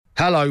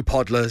Hello,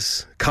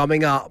 Podlers.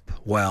 Coming up,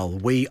 well,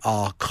 we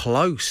are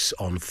close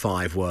on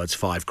 5 words,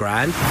 5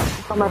 grand.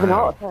 I'm having a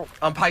heart attack.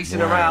 I'm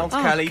pacing around,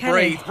 Kelly.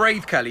 Kelly.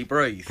 Breathe, Kelly,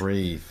 breathe.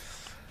 Breathe.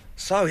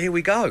 So here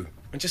we go.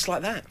 And just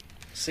like that,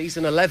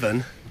 season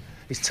 11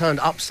 is turned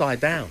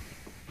upside down.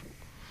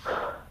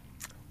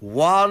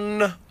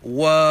 1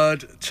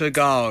 word to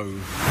go.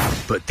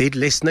 But did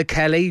listener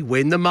Kelly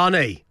win the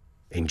money?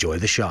 Enjoy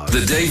the show.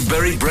 The Dave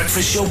Berry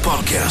Breakfast Show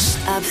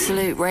Podcast.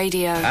 Absolute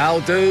Radio.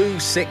 I'll do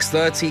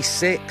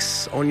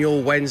 6:36 on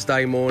your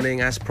Wednesday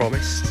morning, as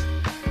promised.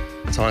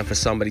 Time for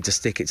somebody to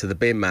stick it to the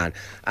bin man.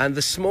 And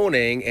this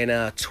morning, in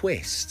a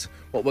twist,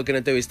 what we're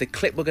going to do is the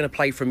clip we're going to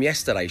play from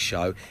yesterday's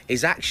show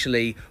is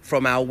actually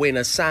from our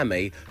winner,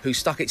 Sammy, who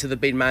stuck it to the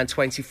bin man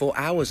 24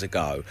 hours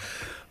ago.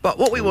 But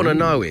what we want to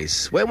know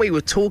is, when we were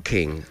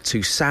talking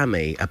to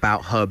Sammy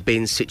about her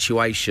bin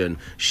situation,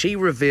 she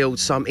revealed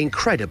some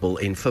incredible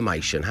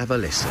information. Have a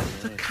listen.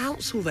 The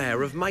council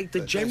there have made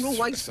the general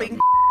waste bin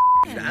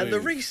and the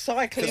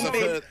recycling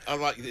bin. I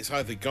like it's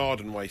either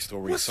garden waste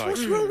or recycling.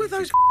 What's wrong with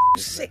those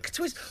sick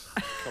twists?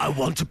 I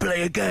want to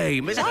play a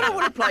game. I don't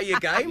want to play your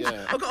game.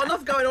 Yeah. I've got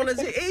enough going on as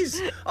it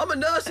is. I'm a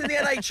nurse in the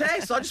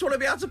NHS. I just want to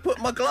be able to put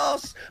my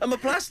glass and my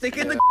plastic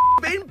in the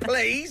bin,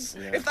 please,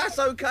 if that's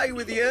okay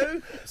with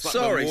you. It's like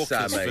Sorry, when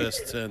Walker's Sammy.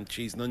 first turned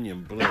cheese and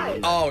onion blue.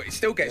 Oh, it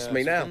still gets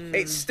me now.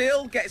 It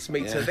still gets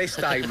me to this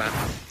day,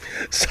 man.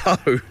 So,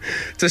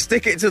 to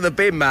stick it to the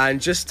bin man,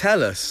 just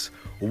tell us,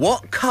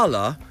 what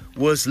colour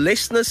was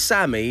listener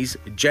Sammy's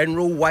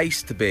general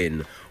waste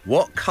bin?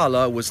 What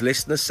colour was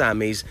listener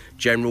Sammy's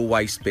general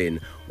waste bin?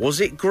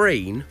 Was it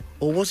green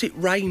or was it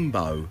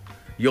rainbow?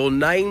 Your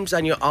names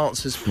and your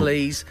answers,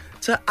 please,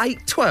 to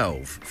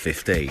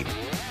 81215.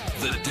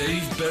 The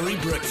Dave Berry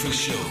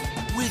Breakfast Show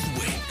with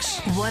Wix.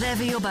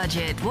 Whatever your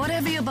budget,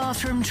 whatever your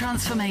bathroom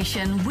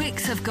transformation,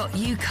 Wix have got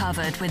you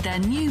covered with their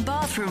new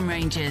bathroom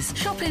ranges.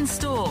 Shop in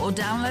store or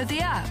download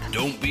the app.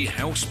 Don't be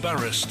house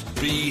barrassed,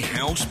 be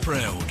house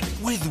proud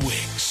with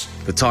Wix.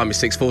 The time is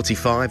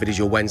 6:45. It is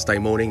your Wednesday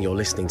morning. You're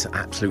listening to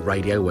Absolute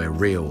Radio, where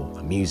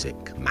real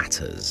music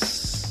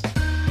matters.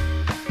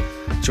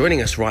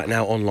 Joining us right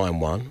now on line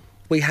 1,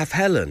 we have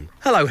Helen.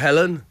 Hello,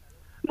 Helen.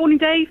 Morning,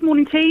 Dave.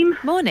 Morning, team.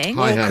 Morning.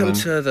 Hi, Welcome Helen.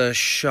 to the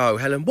show,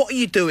 Helen. What are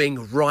you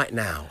doing right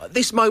now? At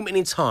this moment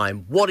in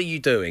time, what are you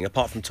doing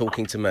apart from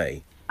talking to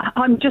me?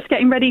 I'm just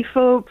getting ready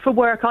for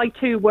work. I,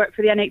 too, work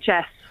for the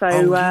NHS. So,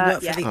 You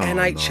work yeah. for the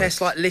NHS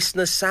like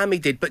listener Sammy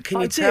did. But can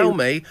I you do. tell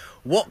me,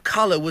 what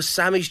colour was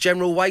Sammy's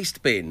general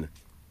waste bin?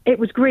 It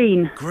was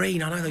green.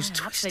 Green. I know those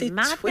twisted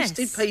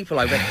madness. people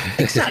over there.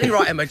 Exactly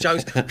right, Emma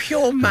Jones.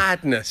 Pure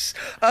madness.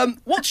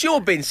 What's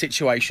your bin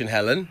situation,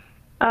 Helen?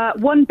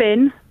 1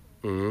 bin.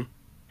 Mm-hmm.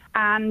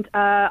 And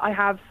I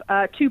have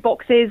 2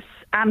 boxes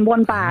and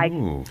 1 bag.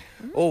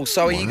 Oh,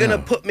 so are you going to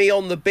put me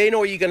on the bin,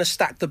 or are you going to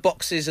stack the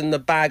boxes and the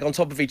bag on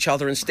top of each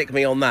other and stick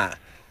me on that?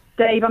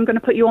 Dave, I'm going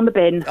to put you on the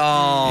bin.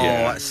 Oh,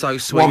 Yeah. that's so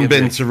sweet. One of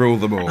bin you. to rule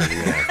them all,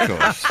 yeah, of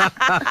course.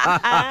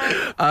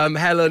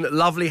 Helen,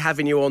 lovely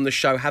having you on the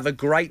show. Have a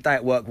great day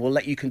at work. We'll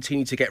let you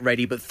continue to get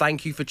ready, but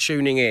thank you for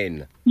tuning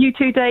in. You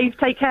too, Dave.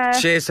 Take care.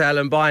 Cheers,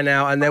 Helen. Bye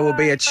now. And there will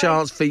be a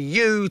chance for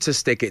you to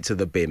stick it to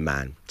the bin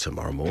man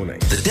tomorrow morning.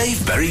 The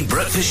Dave Berry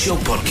Breakfast Show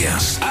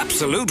Podcast.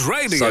 Absolute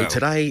Radio. So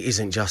today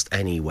isn't just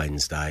any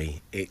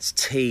Wednesday, it's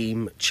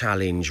Team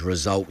Challenge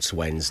Results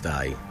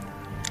Wednesday.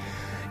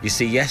 You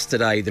see,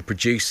 yesterday the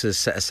producers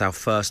set us our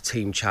first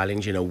team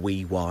challenge in a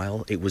wee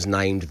while. It was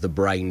named the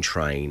Brain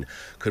Train.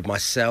 Could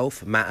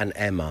myself, Matt and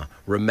Emma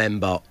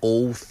remember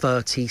all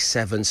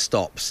 37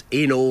 stops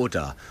in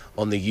order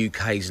on the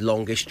UK's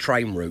longest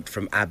train route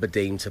from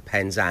Aberdeen to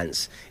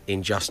Penzance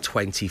in just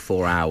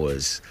 24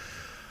 hours?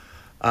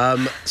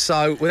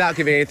 So, without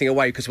giving anything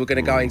away, because we're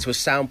going to go into a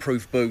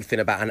soundproof booth in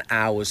about an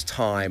hour's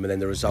time, and then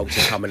the results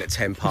are coming at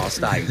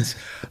 8:10.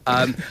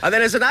 And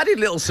then as an added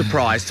little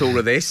surprise to all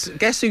of this,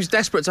 guess who's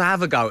desperate to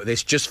have a go at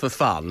this just for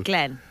fun?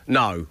 Glenn.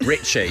 No,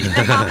 Richie.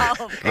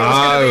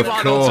 Oh, of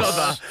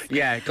course.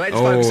 Yeah, Glenn's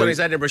focused on his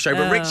Edinburgh show,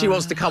 but Richie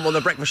wants to come on the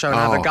breakfast show and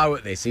have a go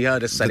at this. He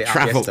heard us set it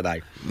up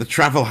yesterday. The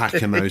travel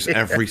hacker knows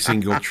every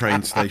single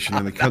train station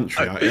in the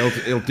country.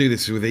 He'll do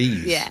this with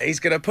ease. Yeah. He's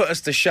going to put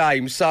us to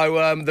shame.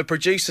 So the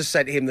producer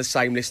sent him the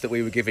same list that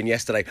we were given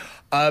yesterday.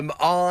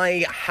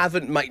 I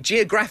haven't made,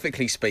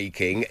 geographically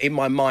speaking, in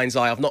my mind's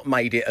eye, I've not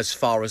made it as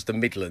far as the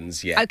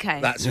Midlands yet.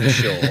 Okay. That's for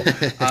sure.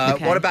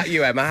 What about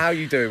you, Emma? How are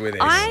you doing with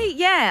this?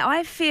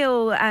 I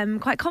feel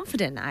quite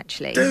confident,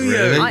 actually. Do you?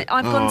 Really?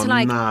 I've gone to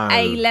like no.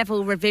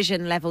 A-level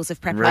revision levels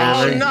of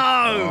preparation. Really?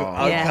 No!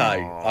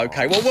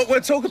 Okay. Well, we'll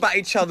talk about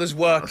each other's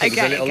workings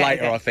a little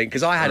later, I think,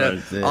 because I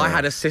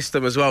had a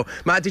system as well.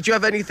 Matt, did you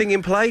have anything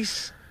in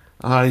place?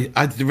 I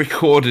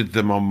recorded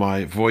them on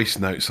my voice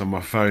notes on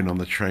my phone on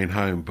the train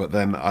home, but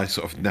then I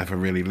sort of never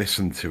really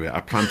listened to it. I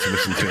plan to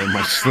listen to it in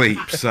my sleep,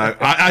 so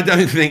I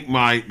don't think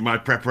my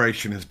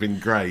preparation has been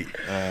great,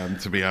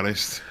 to be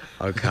honest.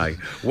 Okay.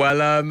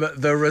 Well,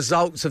 the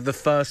results of the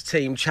first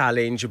team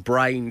challenge,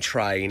 Brain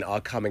Train,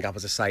 are coming up,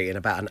 as I say, in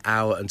about an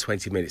hour and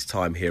 20 minutes'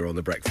 time here on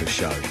The Breakfast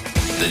Show.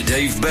 The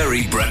Dave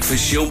Berry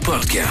Breakfast Show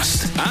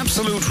Podcast.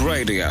 Absolute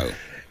Radio.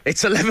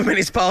 It's 11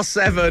 minutes past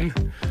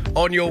 7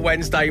 on your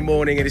Wednesday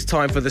morning. It is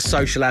time for the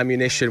social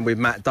ammunition with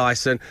Matt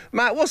Dyson.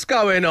 Matt, what's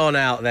going on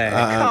out there?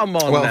 Come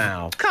on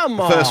now.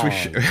 Come on.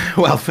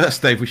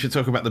 First, Dave, we should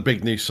talk about the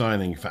big new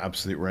signing for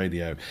Absolute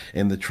Radio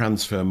in the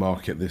transfer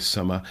market this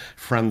summer.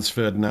 Franz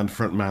Ferdinand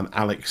frontman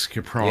Alex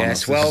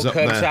Kapranos. Yes,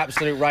 welcome to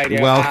Absolute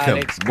Radio. Welcome.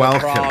 Alex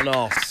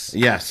Kapranos.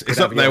 Yes, it's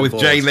up there with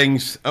Jay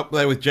Lings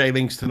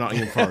to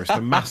Nottingham Forest.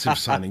 A massive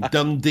signing.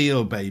 Done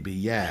deal, baby.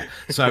 Yeah.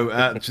 So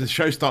the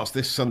show starts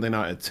this Sunday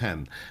night at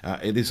 10.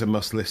 It is a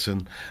must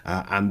listen.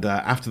 And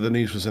after the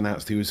news was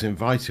announced, he was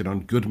invited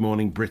on Good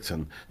Morning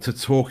Britain to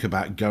talk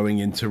about going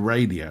into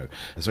radio.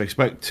 So he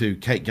spoke to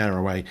Kate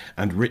Garraway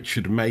and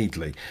Richard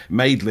Madeley.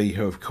 Madeley,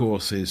 who of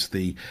course is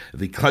the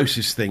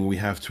closest thing we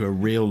have to a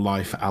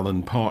real-life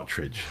Alan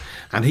Partridge.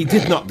 And he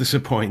did not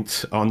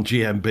disappoint on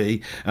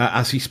GMB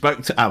as he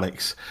spoke to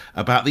Alex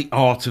about the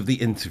art of the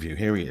interview.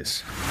 Here he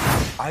is.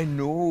 I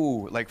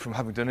know, like, from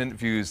having done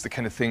interviews, the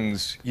kind of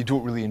things you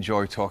don't really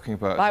enjoy talking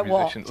about like as a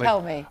musician. What?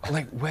 Tell me.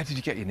 Like, where did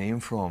you get your name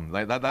from?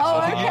 Like, that's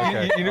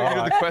you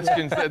know the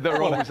questions that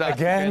are always asked.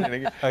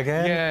 Again?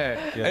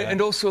 Yeah.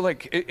 And also,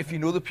 like, if you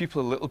know the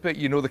people a little bit,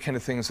 you know the kind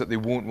of things that they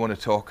won't want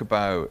to talk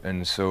about.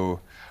 And so...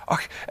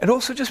 And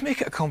also just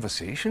make it a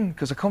conversation,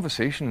 because a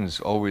conversation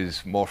is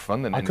always more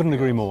fun than I couldn't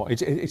agree more.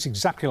 It's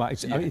exactly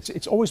like...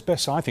 It's always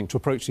best, I think, to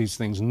approach these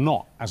things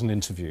not as an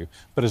interview,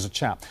 but as a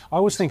chat. I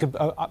always think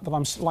that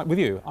I'm, like with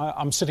you,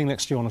 I'm sitting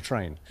next to you on a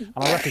train, and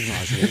I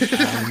recognise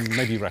you,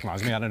 maybe you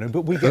recognise me, I don't know,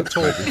 but we get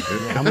talking,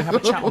 and we have a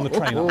chat on the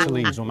train up to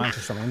Leeds or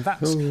Manchester, and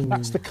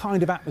that's the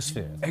kind of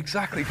atmosphere.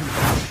 Exactly.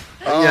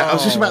 I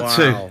was just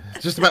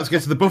about to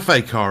get to the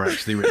buffet car,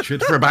 actually,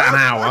 Richard, for about an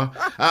hour.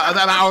 And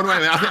then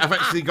I think I've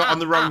actually got on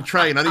the wrong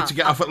train. I need to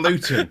get off at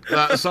Luton.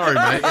 Sorry,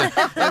 mate.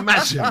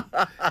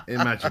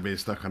 Imagine being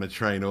stuck on a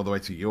train all the way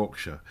to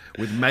Yorkshire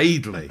with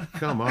Madeley.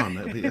 Come on.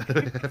 I think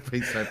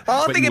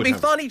it'd be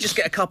funny. Just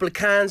get a couple of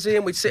cans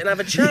in, we'd sit and have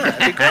a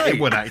chat. It'd be great.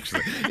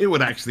 It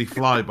would actually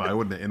fly by,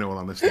 wouldn't it, in all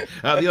honesty?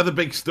 The other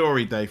big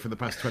story, Dave, for the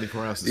past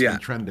 24 hours that's been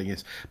trending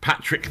is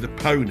Patrick the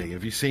Pony.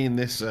 Have you seen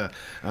this?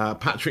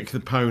 Patrick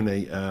the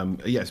Pony.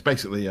 It's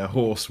basically a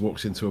horse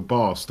walks into a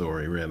bar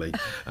story, really.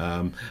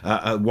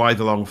 Why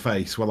the long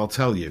face? Well, I'll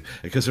tell you,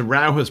 because a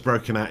row has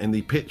broken out in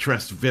the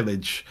picturesque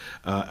village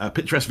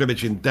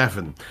in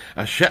Devon.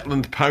 A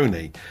Shetland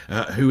pony,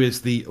 who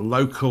is the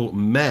local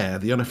mayor,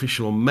 the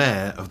unofficial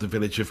mayor of the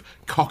village of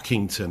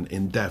Cockington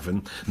in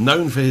Devon,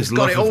 known for his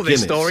love of Guinness. Got it all,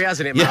 this story,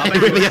 hasn't it, Mark? Yeah,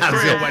 it really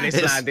has. Real when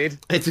it's landed.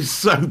 It is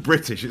so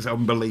British, it's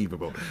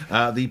unbelievable.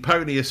 The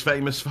pony is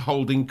famous for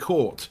holding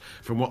court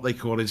from what they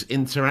call his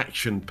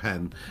interaction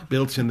pen,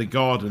 built in the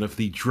garden of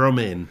the Drum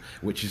Inn,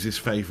 which is his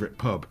favourite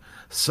pub.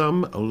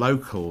 Some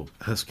local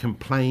has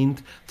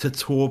complained to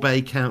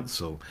Torbay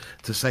Council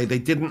to say they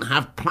didn't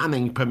have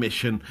planning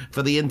permission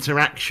for the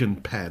interaction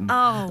pen.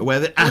 Oh,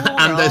 they're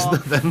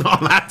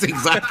not allowed,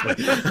 exactly.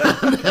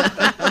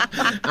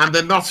 And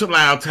they're not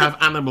allowed to have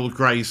animal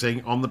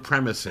grazing on the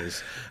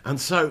premises. And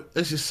so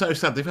this is so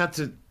sad.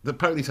 The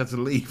ponies had to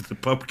leave the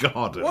pub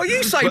garden. Well,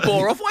 you say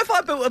bore off. What if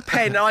I built a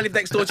pen and I lived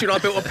next door to you and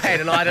I built a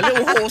pen and I had a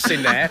little horse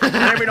in there and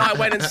every night I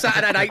went and sat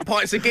and had 8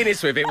 pints of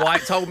Guinness with it while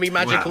it told me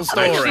magical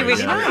stories?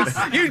 Really nice.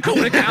 You'd call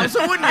the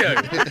council, wouldn't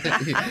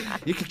you?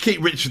 You could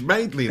keep Richard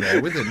Madeley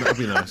there with him. That'd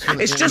be nice.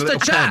 It's just a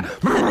chat.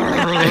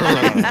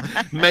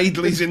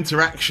 Madeley's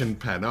interaction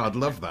pen. Oh, I'd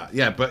love that.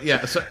 Yeah, but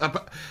yeah. So,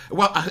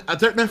 I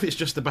don't know if it's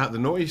just about the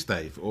noise,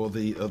 Dave, or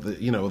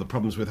the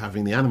problems with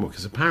having the animal,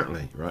 because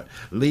apparently, right,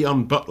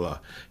 Leon Butler,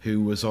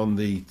 who was on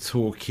the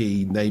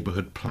Torquay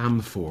Neighbourhood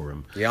Plan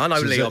Forum. Yeah, I know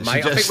Leon,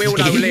 mate. I think we all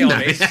know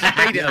Leon is.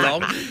 Read it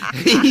along.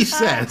 He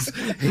says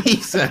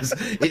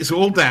it's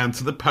all down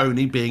to the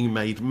pony being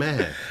made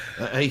mayor.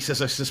 He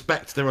says, I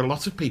suspect there are a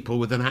lot of people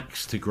with an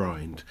axe to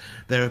grind.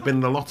 There have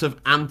been a lot of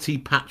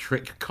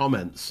anti-Patrick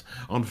comments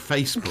on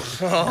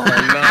Facebook. Oh,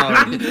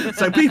 no.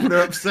 So people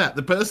are upset.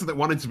 The person that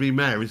wanted to be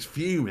mayor is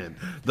fuming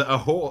that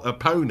a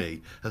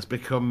pony has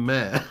become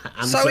mayor.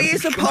 And so he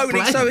is a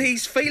pony, so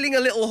he's feeling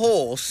a little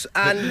horse,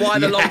 and why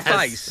the long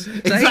face? So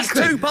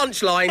exactly. he's 2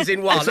 punchlines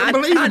in one,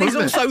 and he's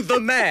also the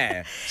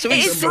mayor. So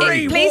he's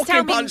 3 Please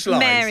tell walking me punchlines.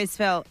 mayor is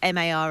spelled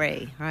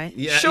M-A-R-E, right?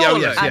 Yeah,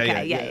 surely. No.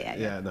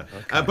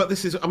 Okay. But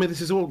this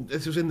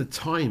was in the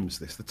Times.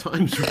 The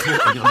Times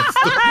reporting on it.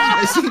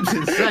 It seems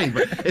insane,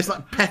 but it's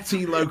like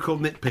petty local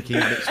nitpicking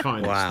at its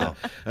finest. Wow.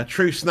 A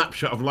true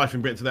snapshot of life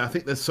in Britain today. I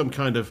think there's some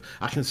kind of,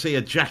 I can see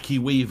a Jackie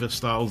Weaver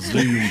style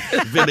Zoom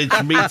village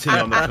meeting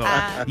on the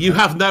call. You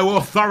have no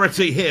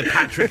authority here,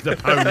 Patrick the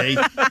Pony.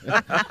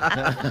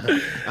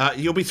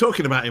 You'll be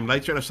talking about him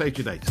later, and I've saved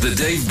your date. The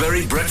Dave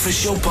Berry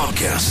Breakfast Show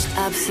Podcast.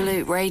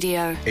 Absolute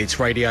Radio. It's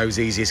radio's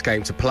easiest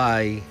game to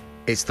play.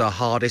 It's the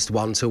hardest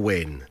one to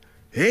win.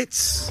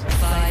 It's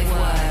 5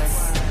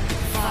 words,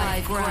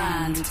 5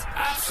 grand.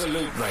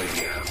 Absolute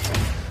Radio.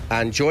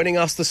 And joining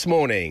us this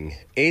morning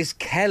is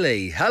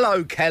Kelly.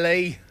 Hello,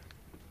 Kelly.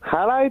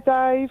 Hello,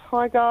 Dave.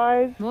 Hi,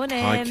 guys.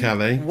 Morning. Hi,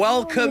 Kelly.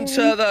 Welcome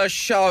to the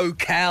show,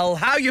 Kel.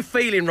 How are you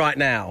feeling right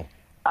now?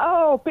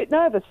 Oh, a bit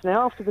nervous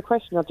now after the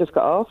question I've just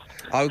got asked.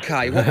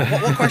 Okay,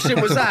 what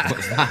question was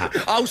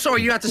that? Oh,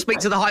 sorry, you had to speak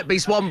to the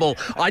Hypebeast Womble.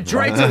 I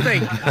dread to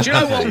think. Do you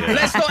know what?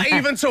 Let's not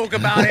even talk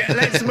about it.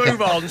 Let's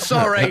move on.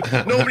 Sorry.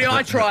 Normally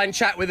I try and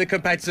chat with the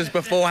competitors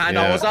beforehand.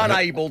 I was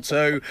unable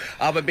to.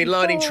 I've been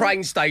learning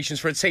train stations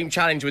for a team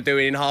challenge we're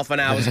doing in half an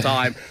hour's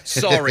time.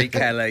 Sorry,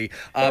 Kelly.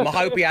 I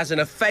hope he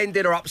hasn't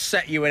offended or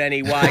upset you in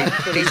any way.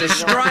 He's a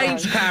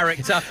strange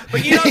character.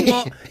 But you know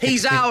what?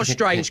 He's our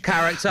strange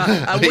character,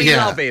 and we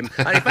love him.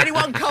 And if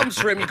anyone comes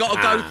for him, you've got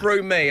to go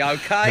through me,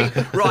 OK?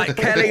 Right,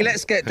 Kelly,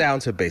 let's get down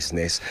to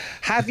business.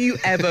 Have you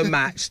ever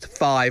matched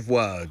 5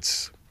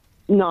 words?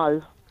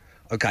 No.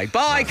 OK,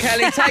 bye,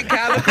 Kelly. Take care.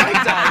 Have a great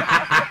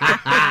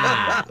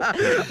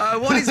day.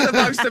 What is the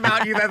most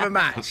amount you've ever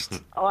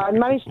matched? I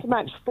managed to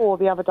match 4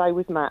 the other day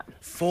with Matt.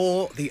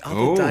 4 the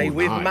other day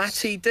with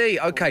Matty D.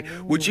 OK,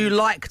 would you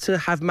like to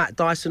have Matt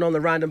Dyson on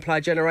the random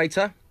player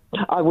generator?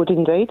 I would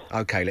indeed.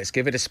 OK, let's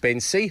give it a spin.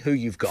 See who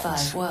you've got.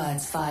 5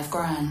 words, 5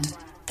 grand.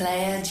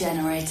 Player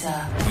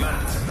generator.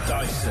 Matt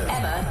Dyson.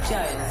 Emma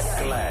Jones.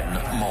 Glenn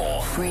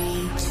Moore.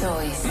 Free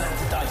choice.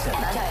 Matt Dyson.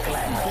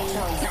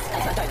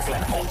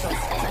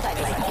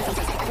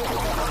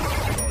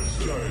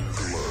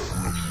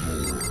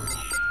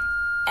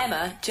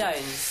 Emma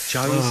Jones.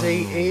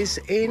 Jonesy is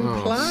in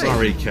play.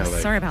 Sorry,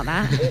 Kelly. Sorry about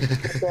that.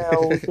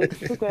 It's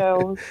the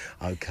girls.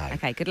 OK.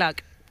 Okay, good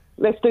luck.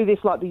 Let's do this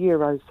like the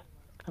Euros.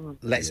 Come on.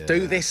 Let's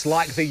do this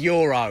like the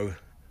Euro.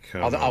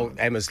 Oh,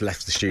 Emma's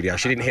left the studio.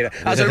 She didn't hear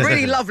that. That was a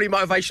really lovely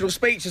motivational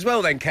speech as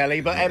well then, Kelly,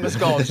 but Emma's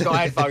gone. She's got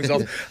headphones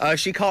off.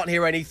 She can't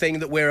hear anything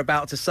that we're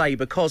about to say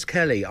because,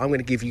 Kelly, I'm going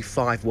to give you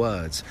 5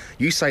 words.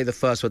 You say the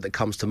first word that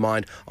comes to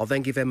mind. I'll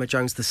then give Emma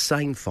Jones the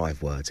same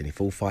 5 words, and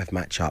if all 5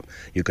 match up,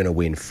 you're going to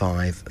win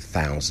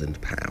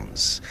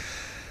 £5,000.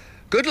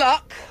 Good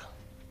luck.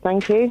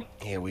 Thank you.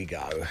 Here we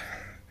go.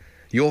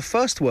 Your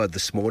first word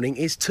this morning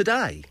is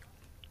today.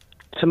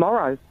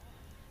 Tomorrow.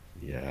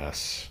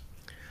 Yes.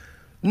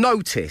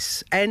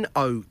 Notice.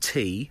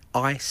 Notice.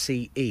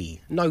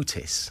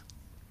 Notice.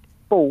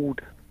 Bald.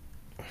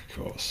 Of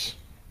course.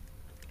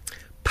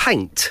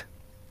 Paint.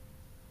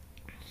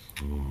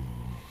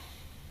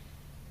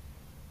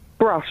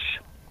 Brush.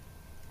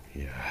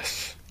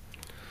 Yes.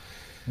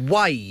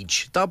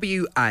 Wage.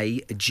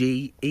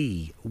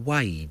 W-A-G-E.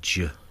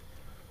 Wage.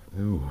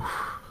 Ooh.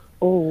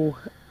 Oh,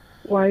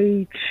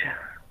 wage.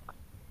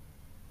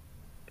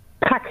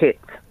 Packet.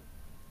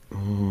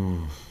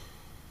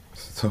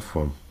 It's a tough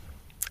one.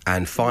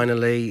 And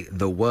finally,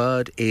 the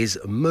word is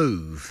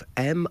move.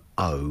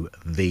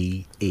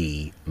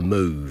 M-O-V-E.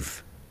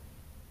 Move.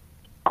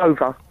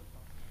 Over.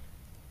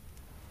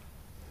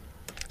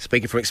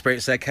 Speaking from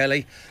experience there,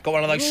 Kelly. Got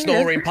one of those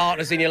snoring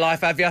partners in your life,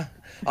 have you?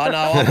 I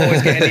know, I'm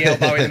always getting the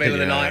elbow in the middle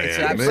of the night. It's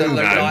an absolute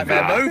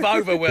nightmare. Move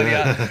over, will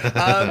you?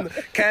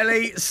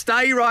 Kelly,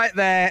 stay right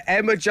there.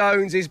 Emma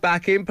Jones is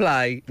back in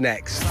play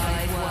next.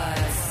 5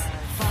 words,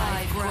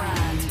 5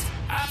 grand.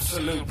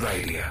 Absolute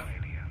Radio.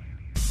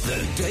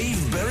 The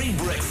Dave Berry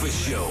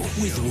Breakfast Show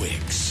with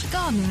Wix.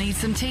 Garden needs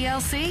some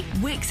TLC?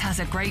 Wix has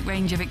a great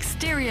range of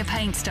exterior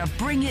paints to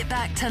bring it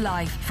back to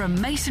life. From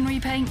masonry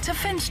paint to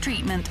fence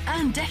treatment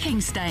and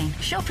decking stain.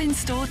 Shop in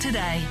store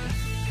today.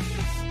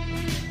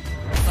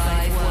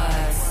 5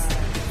 words,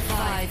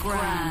 5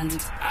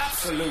 grand.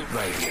 Absolute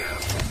Radio.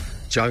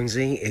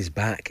 Jonesy is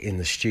back in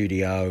the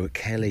studio.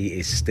 Kelly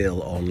is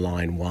still on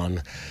line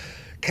 1.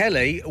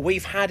 Kelly,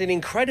 we've had an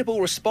incredible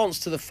response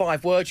to the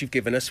 5 words you've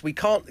given us. We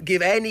can't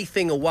give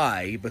anything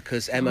away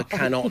because Emma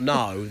cannot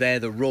know. They're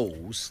the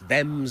rules.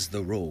 Them's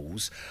the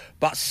rules.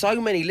 But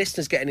so many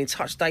listeners getting in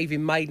touch. Dave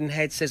in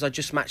Maidenhead says, I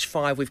just matched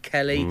 5 with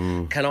Kelly.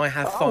 Can I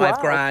have 5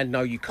 grand?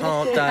 No, you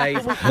can't,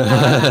 Dave.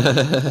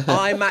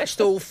 I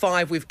matched all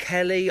 5 with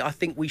Kelly. I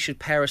think we should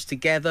pair us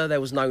together.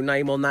 There was no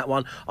name on that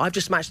one. I've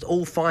just matched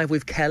all 5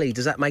 with Kelly.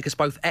 Does that make us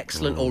both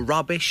excellent or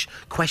rubbish?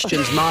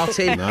 Questions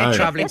Martin,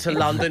 travelling to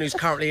London, who's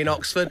currently in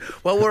Oxford.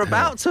 Well, we're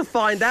about to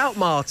find out,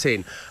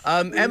 Martin.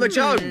 Emma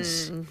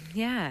Jones.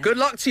 Yeah. Good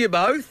luck to you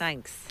both.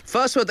 Thanks.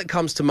 First word that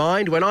comes to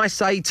mind when I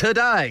say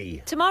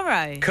today.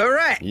 Tomorrow.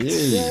 Correct.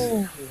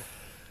 Yeah.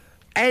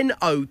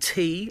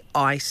 N-O-T-I-C-E.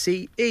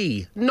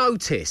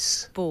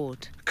 Notice.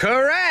 Board.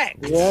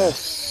 Correct.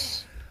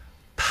 Yes.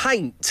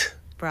 Paint.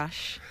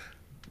 Brush.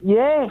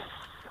 Yes.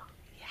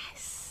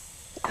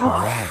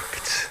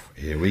 Correct.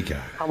 Here we go.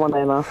 Come on,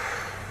 Emma.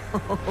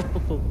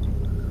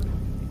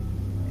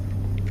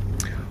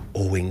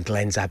 Oh, in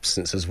Glenn's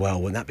absence as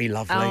well. Wouldn't that be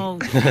lovely? Oh,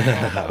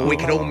 We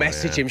can all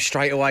message him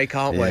straight away,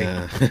 can't we?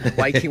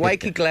 Wakey,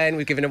 wakey, Glenn.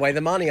 We're giving away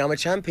the money. I'm a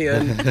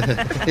champion.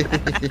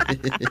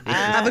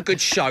 Have a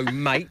good show,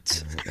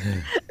 mate.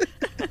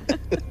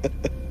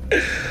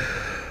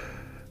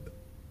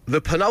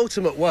 The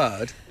penultimate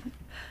word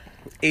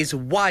is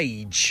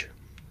wage.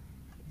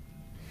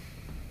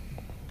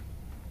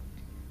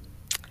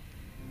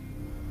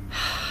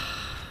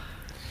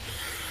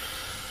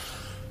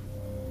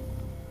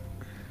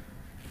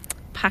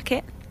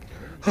 packet.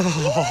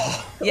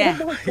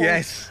 Yeah.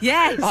 Yes.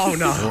 Yes. Oh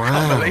no, I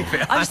can't believe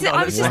it. I was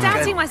just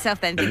doubting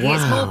myself then, thinking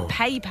it's more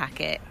pay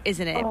packet,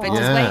 isn't it? But does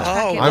wage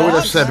packet I would have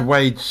work? said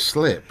wage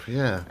slip,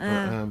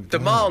 yeah.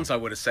 Demands, I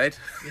would have said.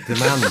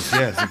 Demands,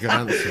 yes, a good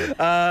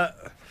answer.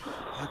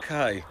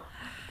 Okay.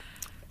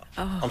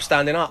 I'm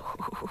standing up.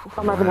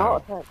 I'm having a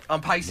heart attack.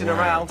 I'm pacing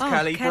around. Oh,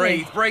 Kelly,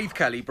 Kelly. breathe,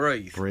 Kelly,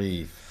 breathe.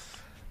 Breathe.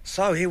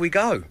 So here we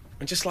go.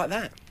 And just like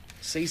that,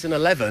 season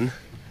 11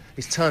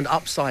 is turned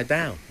upside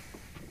down.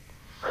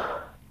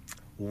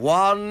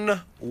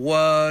 1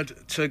 word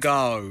to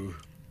go.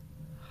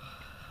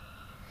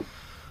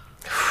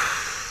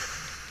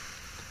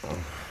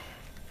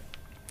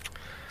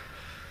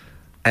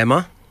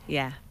 Emma,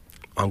 Yeah.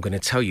 I'm going to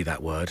tell you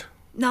that word.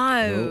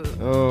 No.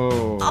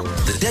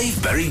 The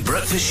Dave Berry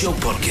Breakfast Show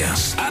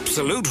Podcast.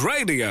 Absolute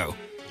Radio.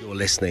 You're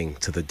listening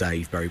to the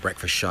Dave Berry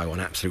Breakfast Show on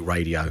Absolute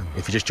Radio.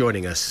 If you're just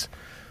joining us,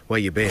 where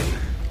you been?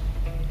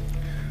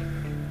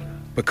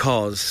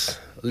 Because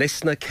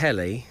listener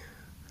Kelly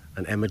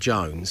and Emma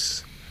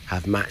Jones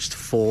have matched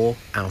 4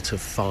 out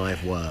of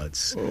 5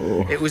 words.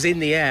 It was in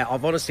the air.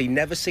 I've honestly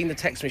never seen the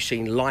text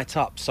machine light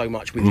up so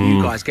much with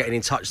you guys getting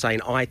in touch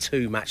saying, I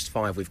too matched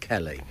 5 with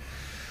Kelly.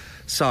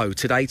 So,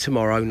 today,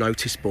 tomorrow,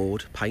 notice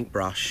board,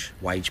 paintbrush,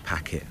 wage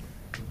packet.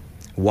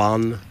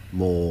 1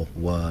 more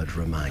word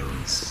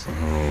remains.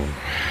 No.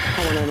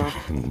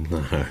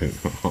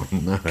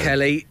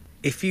 Kelly,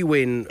 if you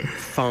win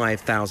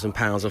 £5,000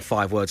 and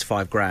 5 words,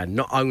 £5,000,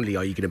 not only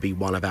are you going to be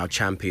one of our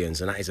champions,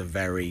 and that is a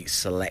very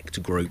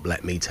select group,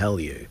 let me tell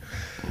you.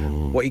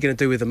 What are you going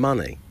to do with the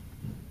money?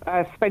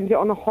 Spend it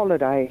on a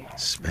holiday.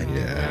 Spend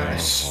it on a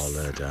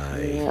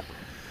holiday. Yeah.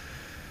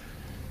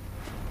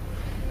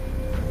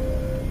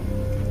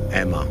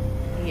 Emma,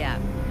 Yeah.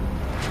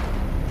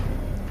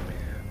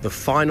 the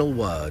final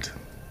word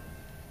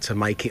to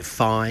make it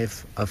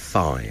 5 of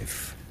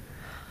 5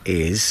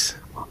 is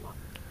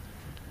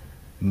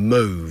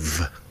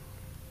move.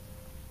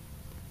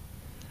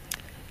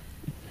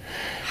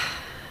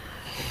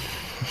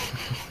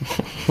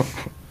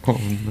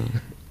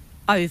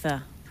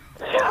 Over.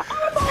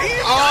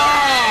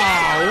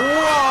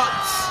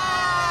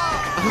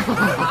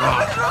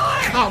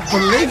 Can't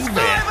believe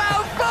it.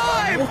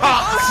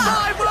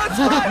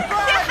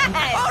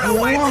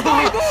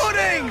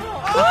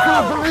 I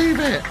can't believe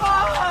it.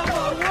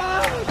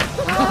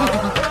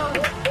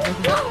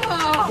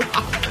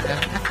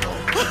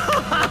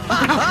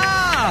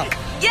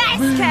 Yes,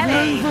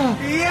 Kelly.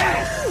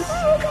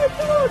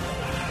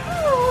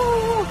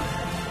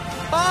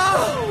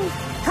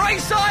 Pray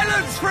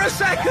silence for a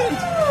second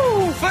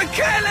for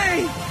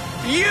Kelly.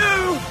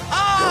 You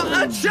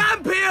are a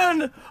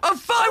champion of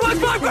 5 words,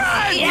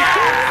 £5,000.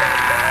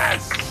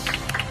 Yes!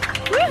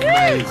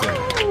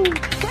 Amazing.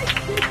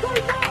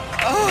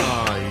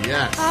 Oh,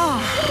 yes.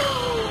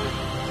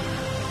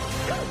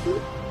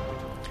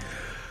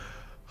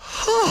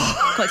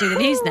 Got to do the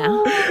news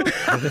now.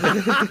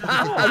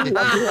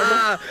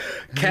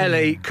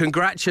 Kelly,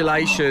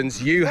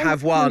 congratulations. You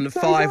have won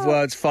 5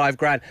 words,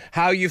 £5,000.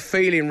 How are you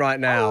feeling right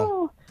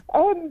now?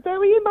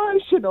 Very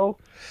emotional.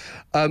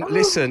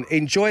 Listen,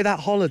 enjoy that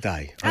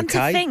holiday, And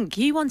okay? to think,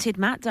 you wanted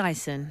Matt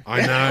Dyson.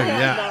 I know,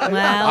 yeah.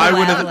 Well,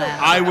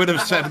 I would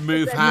have said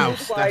move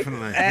house,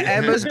 definitely.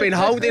 Emma's been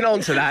holding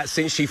on to that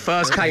since she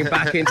first came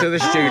back into the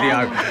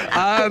studio.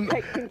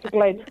 Texting to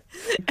Glenn.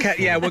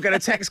 Yeah, we're going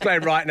to text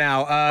Glenn right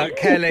now.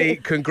 Kelly,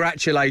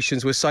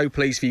 congratulations. We're so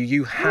pleased for you.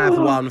 You have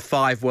won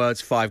 5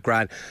 words,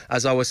 £5,000.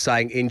 As I was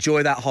saying,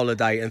 enjoy that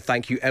holiday and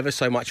thank you ever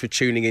so much for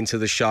tuning into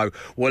the show.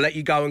 We'll let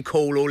you go and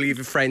call all of your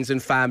friends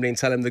and family and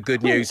tell them the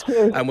good news.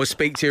 And we'll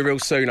speak to you real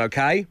soon,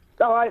 okay?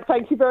 All right,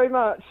 thank you very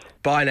much.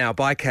 Bye now.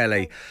 Bye,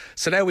 Kelly.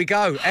 So there we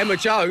go. Emma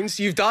Jones,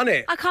 you've done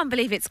it. I can't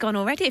believe it's gone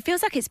already. It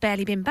feels like it's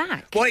barely been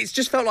back. Well, it's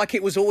just felt like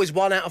it was always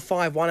 1 out of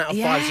 5, 1 out of 5,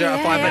 Yeah, 0 out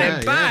of 5, yeah. and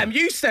then bam,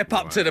 you step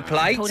up to the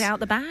plate. Pulled out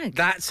the bag.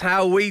 That's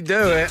how we do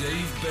it.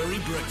 Dave Berry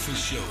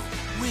Breakfast Show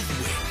with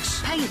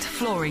Wix. Paint,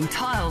 flooring,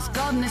 tiles,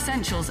 garden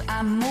essentials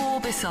and more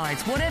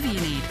besides. Whatever you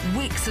need,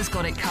 Wix has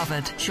got it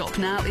covered. Shop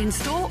now in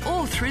store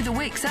or through the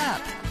Wix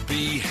app.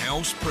 Be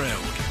house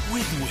proud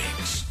with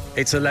Wix.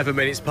 It's 11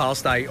 minutes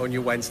past 8 on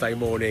your Wednesday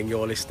morning.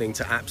 You're listening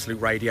to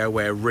Absolute Radio,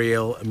 where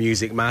real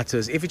music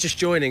matters. If you're just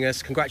joining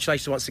us,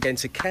 congratulations once again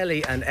to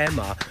Kelly and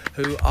Emma,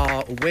 who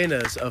are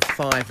winners of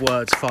 5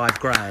 words,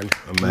 £5,000.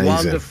 Amazing.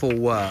 Wonderful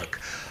work.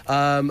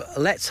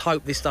 Let's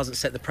hope this doesn't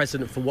set the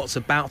precedent for what's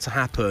about to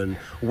happen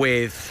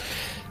with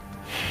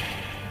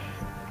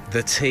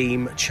the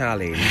team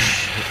challenge.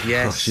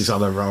 Yes. Oh, she's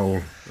on a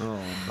roll.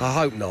 I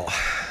hope not.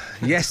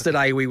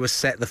 Yesterday we were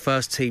set the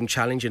first team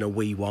challenge in a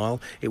wee while.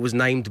 It was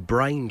named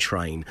Brain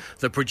Train.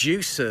 The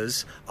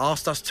producers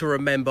asked us to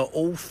remember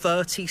all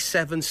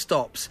 37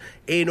 stops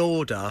in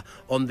order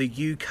on the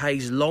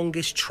UK's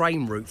longest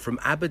train route from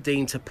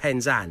Aberdeen to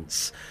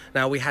Penzance.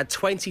 Now, we had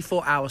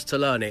 24 hours to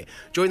learn it.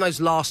 During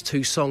those last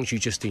 2 songs you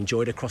just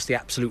enjoyed across the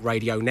Absolute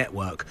Radio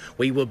network,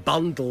 we were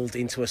bundled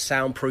into a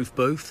soundproof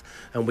booth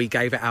and we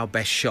gave it our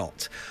best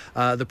shot.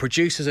 The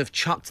producers have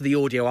chucked the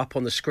audio up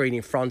on the screen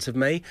in front of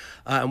me,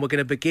 and we're going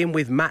to begin begin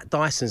with Matt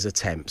Dyson's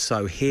attempt.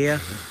 So here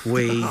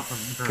we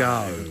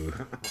go.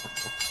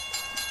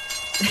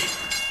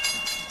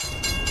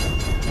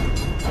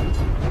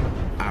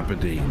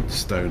 Aberdeen,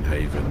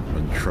 Stonehaven,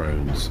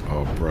 Montrose,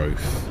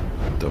 Arbroath,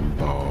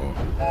 Dunbar,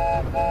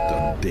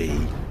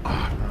 Dundee.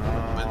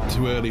 Went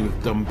too early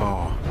with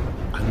Dunbar.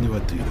 I knew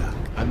I'd do that.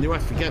 I knew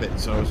I'd forget it,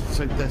 so I was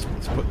so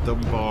desperate to put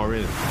Dunbar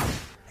in.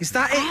 Is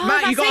that it, Oh,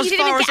 Matt? You got as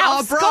far as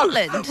Arbroath.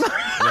 Scotland. I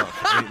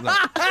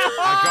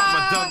got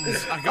my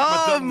duns.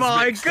 Oh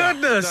my mixed up.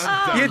 goodness!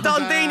 Dun, You're dun,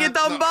 Dundee and you're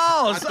dun,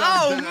 Dunbars.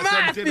 I done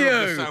Matthew! dinner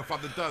with myself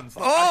on the duns.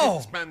 Look,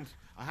 Oh.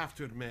 I have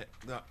to admit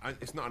that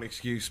it's not an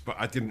excuse, but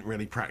I didn't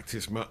really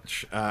practice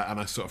much,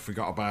 and I sort of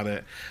forgot about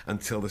it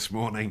until this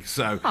morning.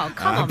 So, Oh,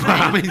 come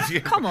on,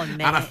 mate. Come on,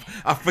 mate. And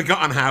I've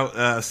forgotten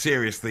how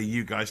seriously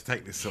you guys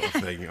take this sort of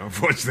thing.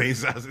 Unfortunately,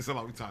 it's a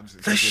long time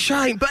since. It's a I did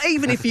shame, but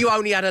even if you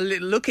only had a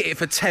little look at it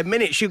for 10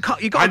 minutes, you got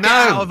to I get know.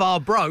 out of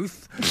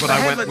Arbroath. But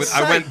I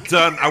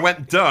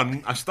went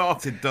Dun. I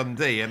started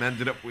Dundee and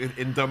ended up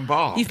in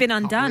Dunbar. You've been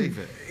undone. Believe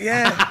it.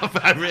 Yeah.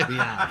 I really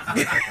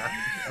have.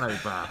 So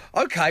bad.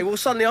 Okay, well,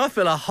 suddenly I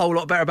feel a whole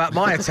lot better about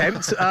my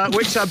attempt,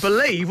 which I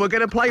believe we're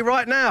going to play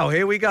right now.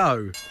 Here we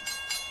go.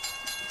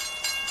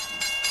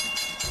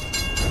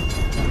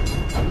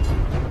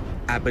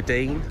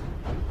 Aberdeen,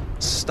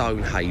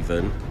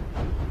 Stonehaven,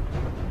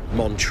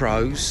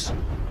 Montrose,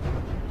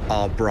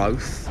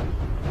 Arbroath,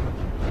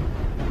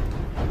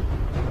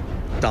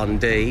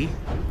 Dundee,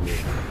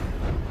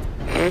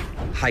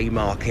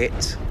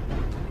 Haymarket,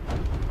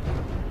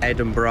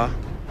 Edinburgh,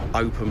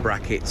 open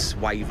brackets,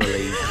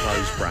 Waverley,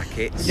 close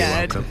brackets. You're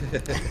welcome.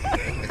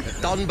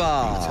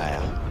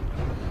 Dunbar.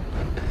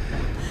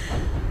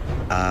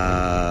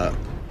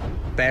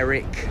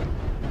 Berwick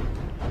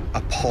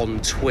upon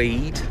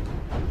Tweed.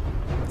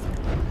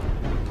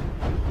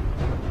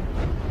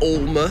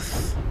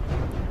 Almouth.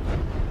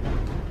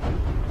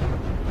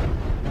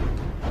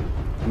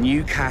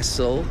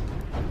 Newcastle.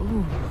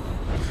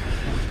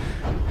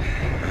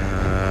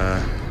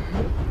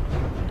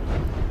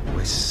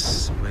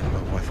 Where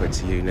my wife went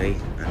to uni,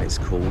 and it's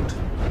called.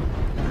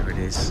 There it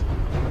is.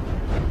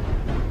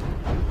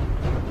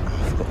 Oh,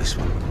 I forgot this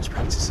one when I was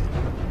practicing.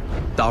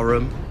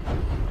 Durham.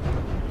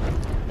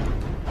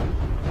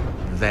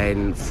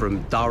 Then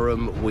from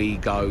Durham we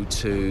go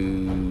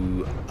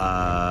to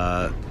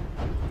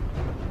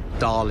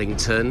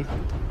Darlington.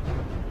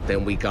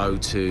 Then we go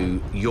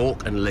to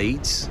York and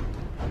Leeds.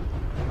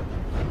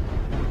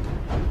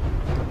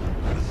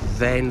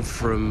 Then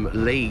from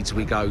Leeds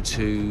we go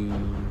to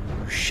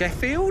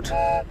Sheffield.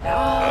 Oh,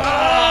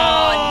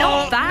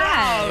 not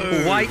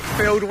bad. No.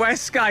 Wakefield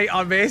Westgate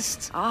I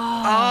missed.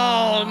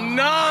 Oh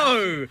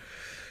no.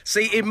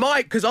 See, it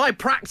might, because I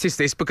practice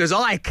this because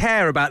I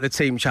care about the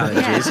team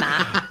challenges.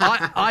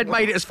 I'd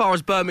made it as far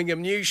as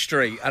Birmingham New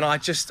Street, and I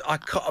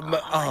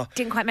can't.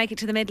 Didn't quite make it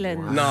to the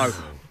Midlands. No,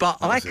 but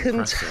I can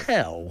impressive.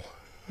 tell,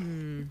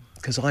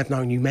 because I've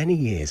known you many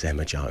years,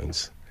 Emma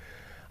Jones.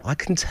 I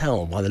can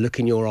tell by the look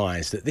in your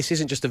eyes that this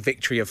isn't just a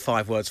victory of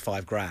 5 words,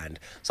 $5,000.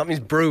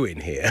 Something's brewing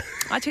here.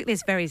 I took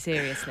this very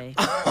seriously.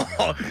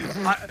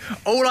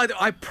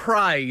 I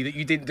pray that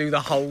you didn't do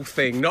the whole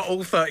thing, not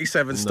all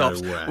 37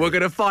 stops. way. We're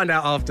going to find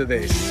out after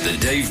this. The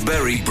Dave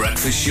Berry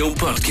Breakfast Show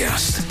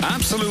Podcast.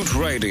 Absolute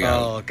Radio.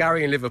 Oh,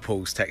 Gary in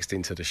Liverpool's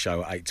texting to the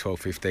show at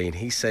 8:12:15.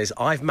 He says,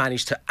 I've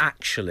managed to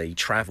actually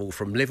travel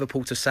from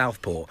Liverpool to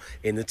Southport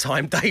in the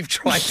time Dave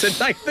tried to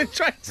name the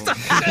train station.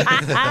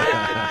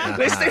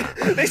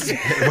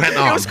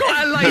 It was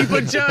quite a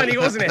laboured journey,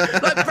 wasn't it?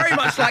 Like, very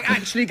much like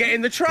actually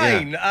getting the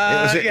train. It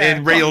was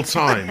in real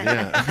time,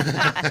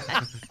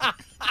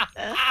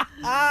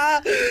 Yeah,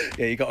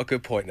 you got a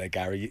good point there,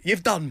 Gary.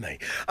 You've done me.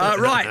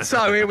 Right,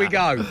 so here we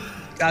go.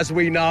 As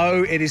we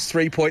know, it is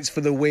 3 points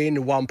for the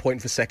win, 1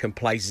 point for second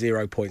place,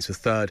 0 points for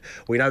third.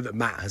 We know that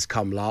Matt has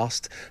come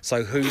last.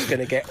 So who's going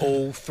to get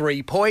all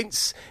 3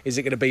 points? Is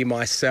it going to be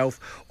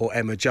myself or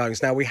Emma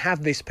Jones? Now, we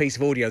have this piece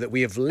of audio that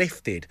we have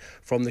lifted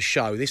from the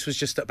show. This was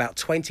just about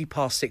 20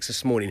 past 6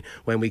 this morning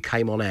when we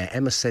came on air.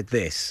 Emma said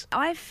this.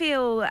 I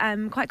feel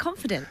quite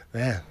confident.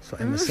 Yeah, that's what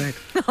Emma said.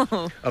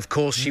 Of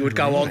course, she would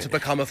go on to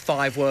become a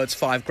 5 words,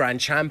 $5,000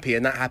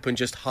 champion. That happened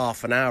just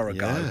half an hour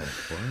ago. Yeah,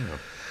 wow.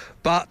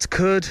 But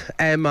could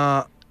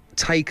Emma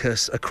take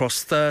us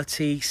across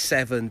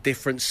 37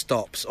 different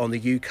stops on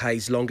the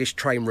UK's longest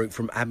train route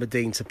from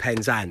Aberdeen to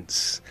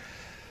Penzance?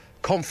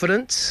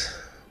 Confident,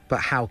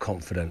 but how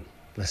confident?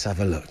 Let's have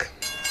a look.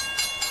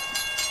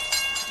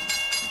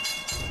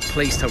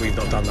 Please tell me you've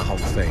not done the whole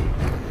thing.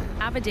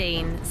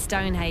 Aberdeen,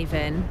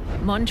 Stonehaven,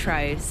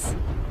 Montrose,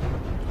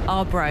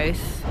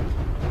 Arbroath,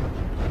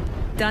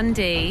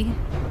 Dundee,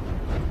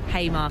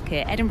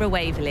 Haymarket, Edinburgh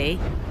Waverley,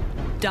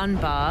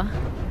 Dunbar,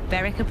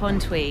 Berwick upon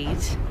Tweed,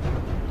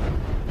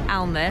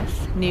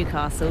 Almouth,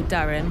 Newcastle,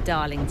 Durham,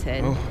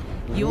 Darlington,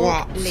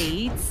 York,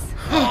 Leeds,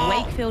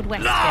 Wakefield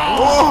Westgate,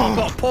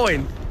 Got a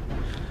point.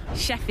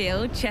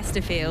 Sheffield,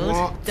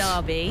 Chesterfield,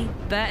 Derby,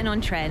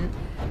 Burton-on-Trent,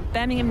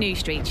 Birmingham New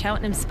Street,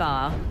 Cheltenham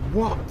Spa,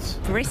 What?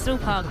 Bristol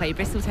Parkway,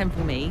 Bristol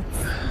Temple Meads,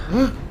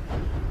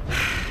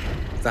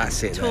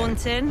 That's it.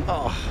 Taunton.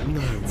 Oh, No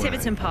way.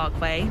 Tiverton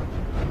Parkway.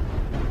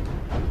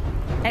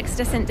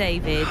 Exeter St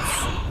David's.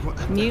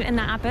 Newton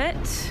Abbot.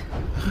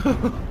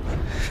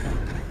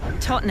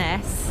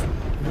 Totnes.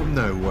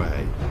 No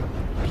way.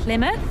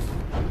 Plymouth.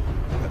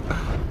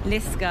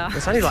 Liscar.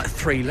 There's only like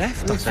 3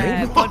 left, I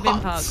think.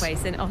 Bodmin Parkway,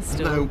 St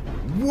Austell. No,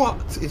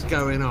 what is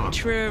going on?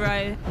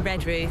 Truro,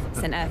 Redruth,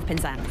 St Earth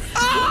Penzance.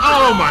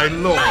 Oh my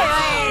lord!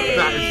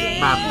 That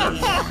is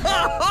madness.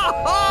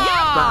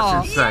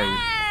 That's insane.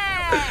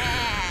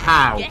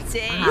 How? Get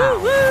it.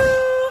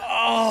 How?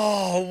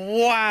 Oh,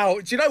 wow.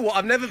 Do you know what?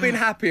 I've never been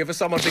happier for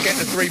someone to get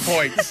the 3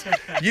 points.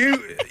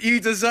 You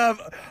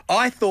deserve...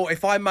 I thought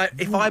if I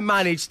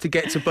managed to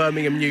get to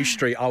Birmingham New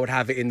Street, I would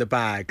have it in the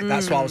bag.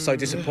 That's why I was so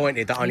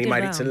disappointed that I only did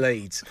made well. it to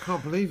Leeds. I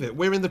can't believe it.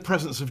 We're in the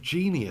presence of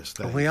genius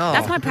there. We are.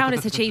 That's my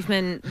proudest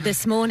achievement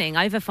this morning.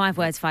 Over 5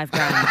 words, 5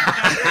 grand.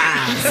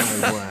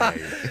 No way.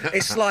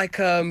 It's like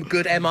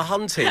good Emma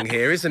Hunting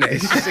here, isn't it?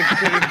 It's just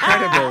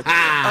incredible.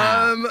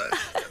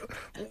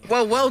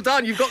 Well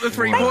done. You've got the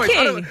 3 points.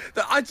 you.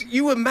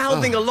 You were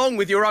mouthing along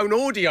with your own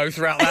audio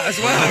throughout that as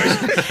well.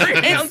 It's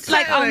really It's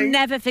like I'll unsettling.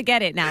 never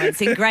forget it now.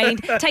 It's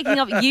ingrained, taking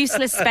up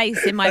useless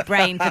space in my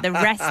brain for the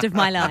rest of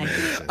my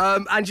life.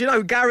 And you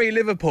know, Gary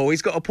Liverpool,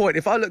 he's got a point.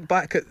 If I look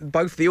back at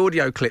both the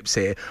audio clips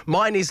here,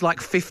 mine is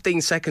like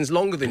 15 seconds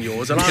longer than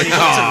yours, and I only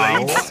got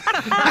to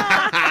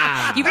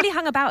Leeds. You really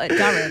hung about at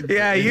Durham.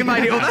 Yeah, you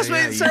made it. That's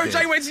where you Sarah did.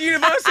 Jane went to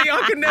university.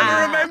 I can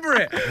never remember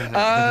it.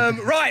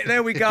 Right,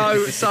 there we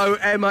go. So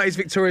Emma is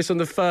victorious on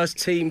the first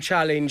team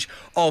challenge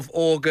of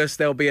August.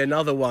 There'll be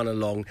another one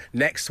along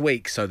next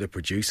week, so the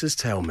producers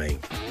tell me.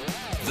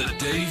 The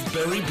Dave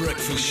Berry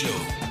Breakfast Show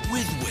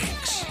with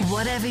Wix.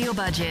 Whatever your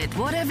budget,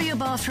 whatever your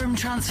bathroom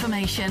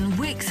transformation,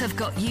 Wix have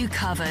got you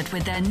covered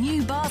with their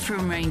new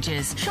bathroom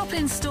ranges. Shop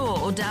in store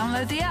or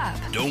download the app.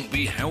 Don't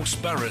be house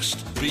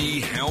barrassed,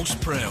 be house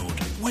proud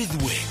with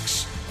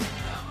Wix.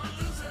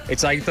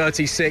 It's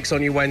 8:36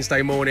 on your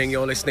Wednesday morning.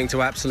 You're listening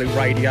to Absolute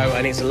Radio,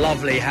 and it's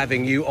lovely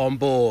having you on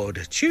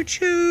board.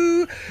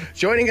 Choo-choo!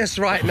 Joining us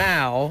right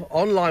now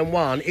on line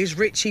 1 is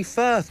Richie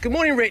Firth. Good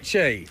morning,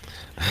 Richie.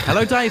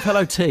 Hello, Dave.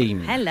 Hello,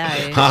 team. Hello.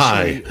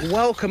 Hi.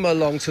 Welcome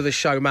along to the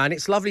show, man.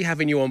 It's lovely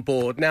having you on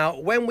board. Now,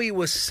 when we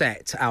were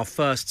set our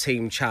first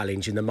team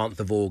challenge in the month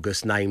of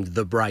August named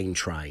The Brain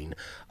Train,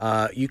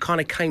 you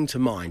kind of came to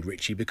mind,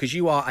 Richie, because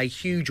you are a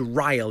huge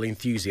rail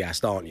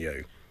enthusiast, aren't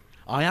you?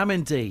 I am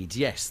indeed,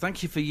 yes.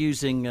 Thank you for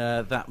using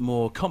that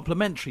more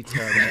complimentary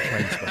term than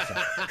train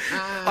spotter.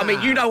 I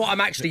mean, you know what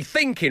I'm actually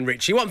thinking,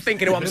 Richie. What I'm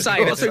thinking and what I'm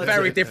saying are two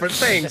very different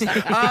things.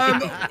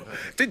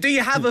 Do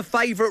you have a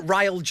favourite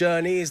rail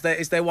journey? Is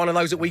there one of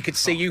those that we could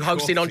see you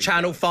hosting on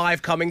Channel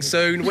 5 coming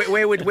soon?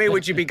 Where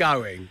would you be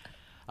going?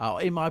 Oh,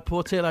 in my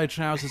Portillo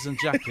trousers and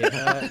jacket,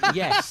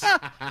 yes.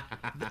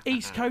 The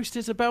East Coast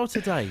is a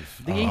belter,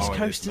 Dave. The East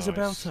Coast is a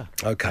belter.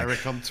 Okay.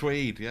 Eric on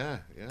Tweed, yeah.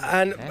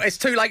 And it's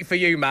too late for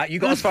you, Matt. You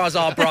got as far as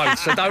Arbroath,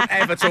 so don't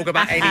ever talk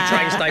about any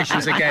train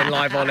stations again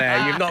live on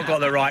air. You've not got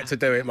the right to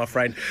do it, my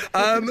friend.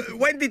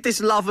 When did this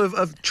love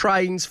of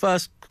trains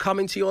first come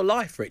into your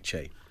life,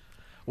 Richie?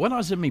 When I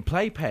was in my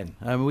playpen,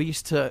 we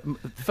used to...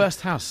 The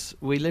first house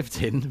we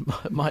lived in,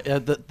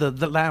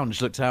 the lounge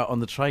looked out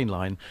on the train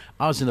line.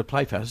 I was in a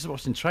playpen. I was just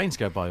watching trains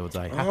go by all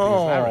day. Happy as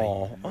Larry.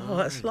 Oh,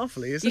 that's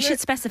lovely, isn't You it? should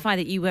specify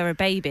that you were a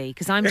baby,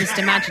 because I'm just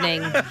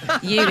imagining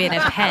you in a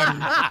pen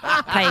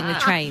playing with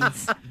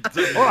trains.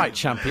 All right,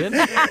 champion.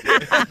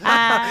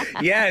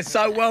 Yeah,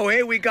 so, well,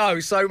 here we go.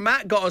 So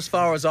Matt got as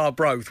far as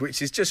Arbroath,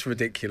 which is just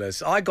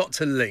ridiculous. I got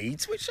to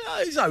Leeds, which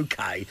is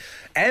okay.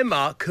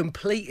 Emma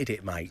completed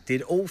it, mate.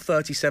 Did all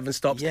 37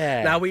 stops.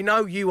 Yeah. Now, we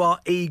know you are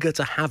eager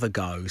to have a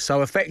go.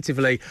 So,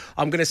 effectively,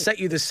 I'm going to set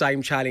you the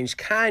same challenge.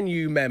 Can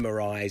you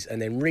memorise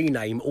and then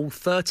rename all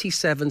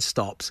 37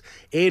 stops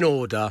in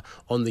order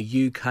on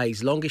the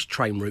UK's longest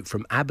train route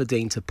from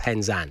Aberdeen to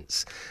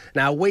Penzance?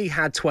 Now, we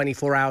had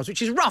 24 hours,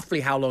 which is roughly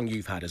how long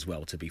you've had as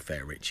well, to be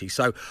fair, Richie.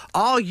 So,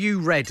 are you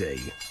ready?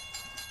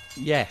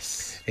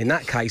 Yes. In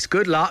that case,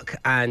 good luck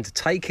and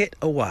take it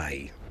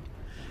away.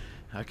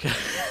 Okay.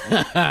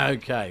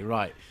 Okay,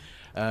 right.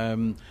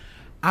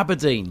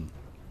 Aberdeen,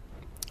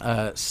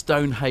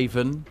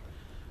 Stonehaven,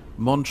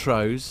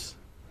 Montrose,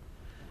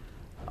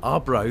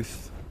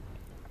 Arbroath,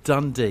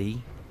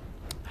 Dundee,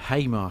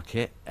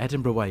 Haymarket,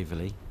 Edinburgh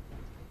Waverley,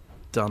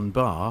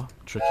 Dunbar,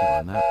 tricky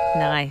one that,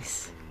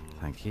 Nice.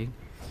 thank you,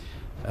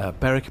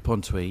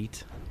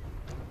 Berwick-upon-Tweed,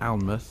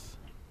 Alnmouth,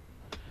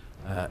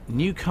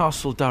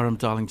 Newcastle, Durham,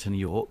 Darlington,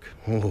 York.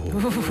 Oh,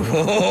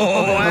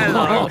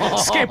 hello.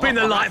 Skipping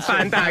the light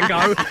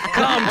fandango.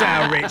 Calm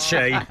down,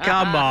 Richie.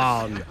 Come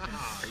on.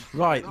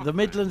 Right, the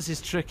Midlands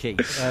is tricky.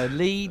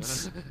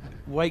 Leeds,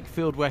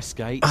 Wakefield,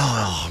 Westgate.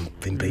 Oh, I've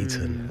been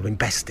beaten. I've been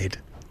bested.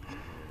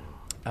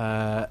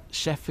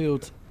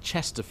 Sheffield,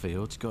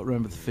 Chesterfield. You've got to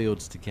remember the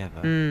fields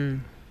together.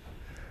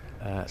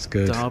 That's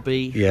good.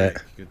 Derby, Yeah.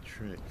 Good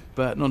trick.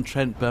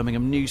 Burton-on-Trent,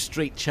 Birmingham, New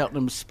Street,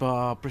 Cheltenham,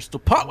 Spa, Bristol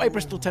Parkway,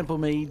 Bristol, Temple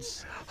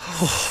Meads.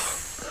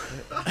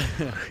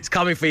 It's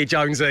coming for you,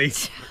 Jonesy.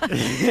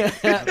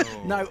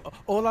 No,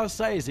 all I'll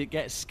say is it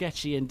gets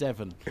sketchy in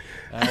Devon.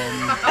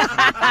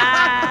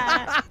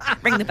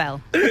 Ring the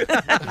bell.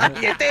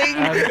 You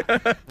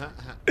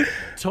ding.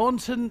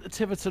 Taunton,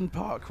 Tiverton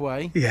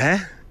Parkway.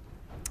 Yeah.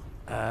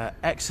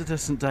 Exeter,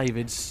 St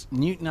David's,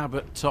 Newton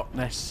Abbot,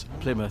 Totnes,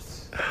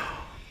 Plymouth.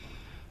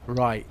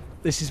 Right,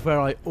 this is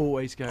where I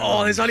always go.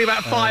 Oh, there's only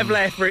about 5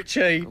 left,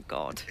 Richie. Oh,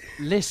 God.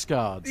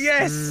 Liscards.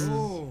 Yes.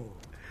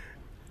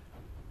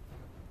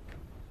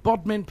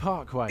 Bodmin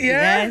Parkway.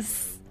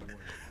 Yes.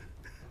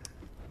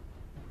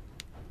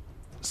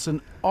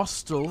 St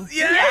Austell.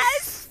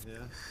 Yes.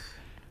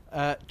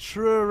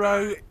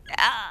 Truro.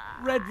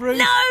 Red Roof.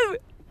 No!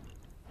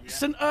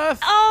 St Earth.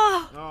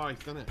 Oh! he's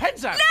done it.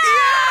 Penzance. No!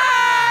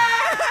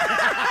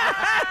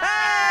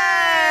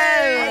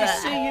 I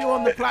see you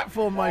on the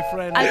platform, my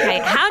friend. Okay,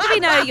 how do we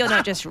know you're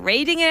not just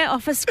reading it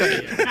off a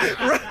screen?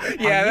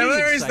 Yeah,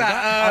 there is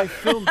that. I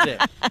filmed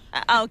it.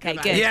 Okay,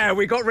 good. Yeah,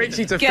 we got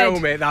Richie to Good.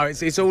 film it. No,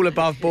 it's all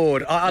above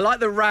board. I like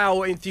the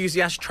Raoul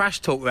enthusiast trash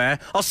talk there.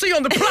 I'll see you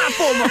on the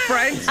platform, my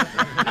friend.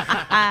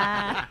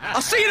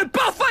 I'll see you in a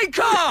buffet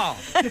car.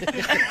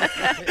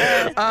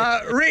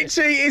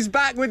 Richie is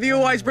back with the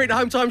Always Brit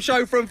Home Time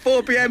show from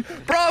 4 p.m.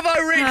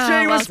 Bravo, Richie.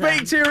 Well we'll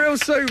speak to you real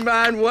soon,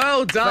 man.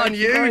 Well done. Thank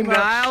you very much.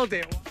 Nailed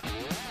it.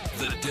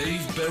 The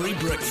Dave Berry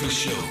Breakfast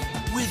Show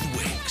with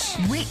Wix.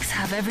 Wix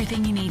have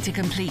everything you need to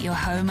complete your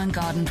home and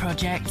garden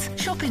projects.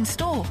 Shop in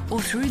store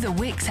or through the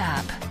Wix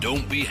app.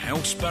 Don't be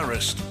house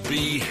embarrassed,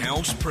 be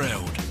house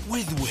proud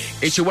with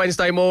Wix. It's your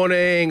Wednesday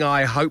morning.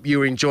 I hope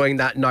you're enjoying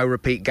that no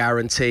repeat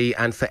guarantee.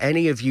 And for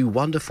any of you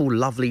wonderful,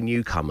 lovely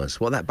newcomers,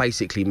 what that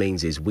basically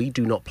means is we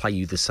do not play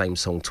you the same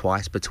song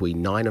twice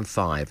between 9 and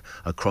 5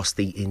 across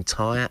the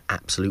entire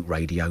Absolute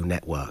Radio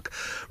network.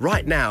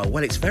 Right now,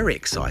 well, it's very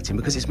exciting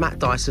because it's Matt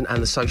Dyson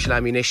and the Social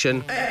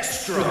Ammunition.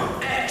 Extra.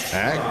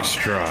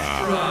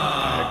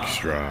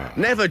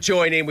 Never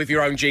join in with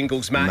your own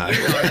jingles, Matt. No.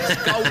 You know,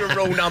 that's golden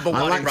rule number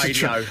one in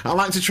radio. I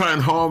like to try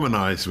and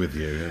harmonise with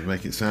you and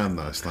make it sound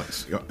nice, like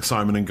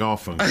Simon and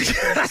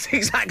Garfunkel. That's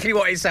exactly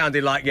what it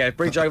sounded like, yeah.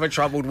 Bridge over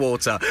troubled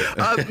water.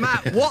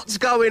 Matt, what's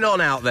going on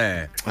out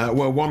there?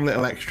 Well, one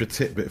little extra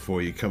tidbit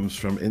for you comes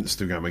from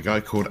Instagram. A guy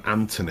called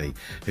Anthony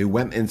who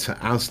went into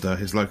Asda,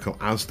 his local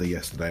Asda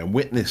yesterday, and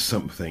witnessed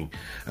something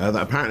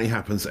that apparently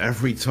happens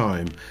every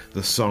time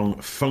the song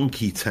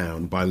Funky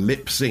Town by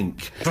Lip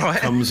Sync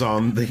comes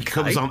on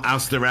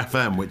Asda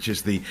FM, which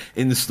is the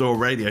in-store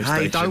radio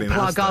station. Hey, don't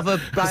plug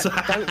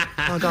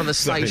Asda. other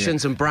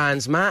stations and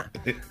brands, Matt.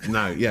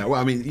 No, yeah. Well,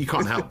 I mean, you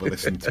can't help but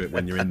listen to it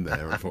when you're in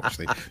there,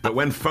 unfortunately. But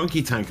when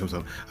Funky Town comes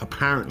on,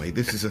 apparently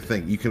this is a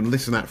thing. You can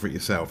listen out for it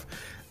yourself.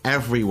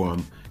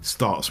 Everyone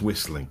starts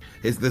whistling.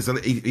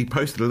 He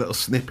posted a little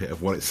snippet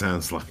of what it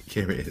sounds like.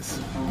 Here it is.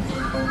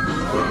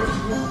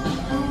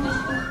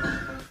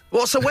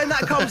 What, so when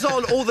that comes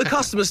on, all the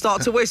customers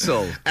start to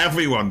whistle?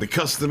 Everyone, the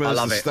customers,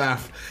 the it.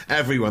 staff,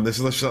 everyone. There's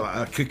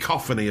a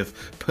cacophony of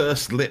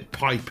pursed lip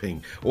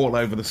piping all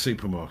over the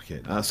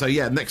supermarket. So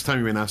yeah, next time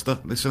you're in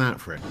Asda, listen out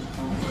for it.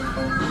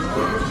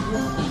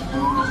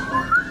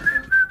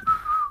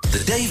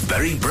 The Dave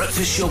Berry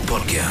Breakfast Show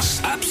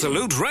Podcast.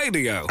 Absolute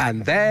Radio.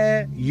 And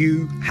there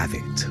you have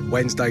it.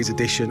 Wednesday's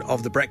edition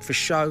of The Breakfast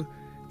Show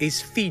is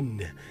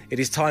fin. It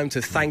is time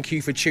to thank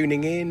you for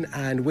tuning in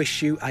and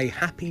wish you a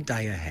happy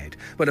day ahead.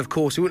 But of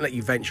course, we wouldn't let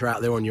you venture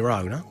out there on your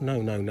own. Oh, no.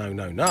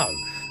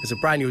 There's a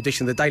brand new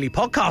edition of the Daily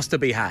Podcast to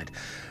be had.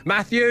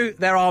 Matthew,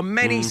 there are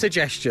many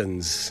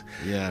suggestions.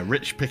 Yeah,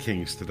 rich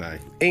pickings today.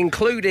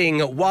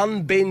 Including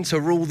one bin to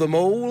rule them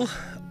all,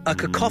 a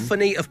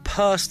cacophony of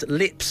pursed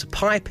lips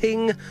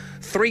piping,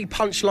 3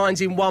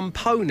 punchlines in one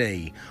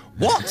pony.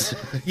 What?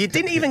 You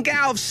didn't even get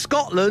out of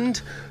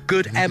Scotland?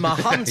 Good Emma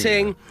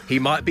Hunting. He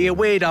might be a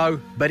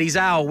weirdo, but he's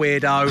our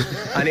weirdo.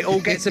 And it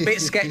all gets a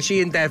bit sketchy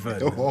in Devon.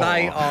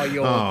 They are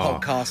your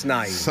podcast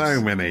names.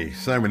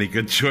 So many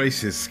good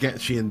choices.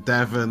 Sketchy in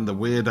Devon, the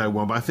weirdo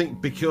one. But I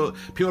think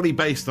purely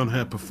based on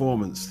her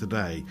performance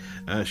today,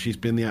 she's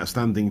been the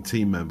outstanding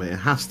team member. It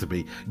has to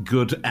be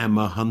Good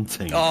Emma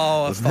Hunting.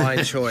 Oh, a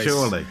fine choice.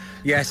 Surely.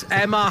 Yes,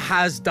 Emma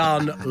has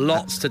done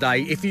lots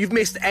today. If you've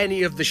missed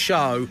any of the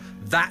show,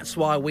 that's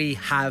why we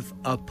have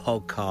a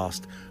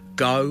podcast.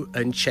 Go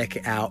and check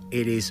it out.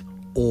 It is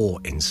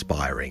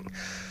awe-inspiring.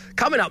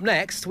 Coming up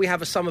next, we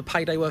have a summer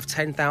payday worth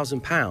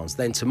 £10,000.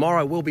 Then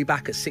tomorrow we'll be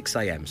back at 6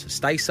 a.m. So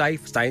stay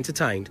safe, stay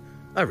entertained.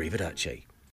 Arrivederci.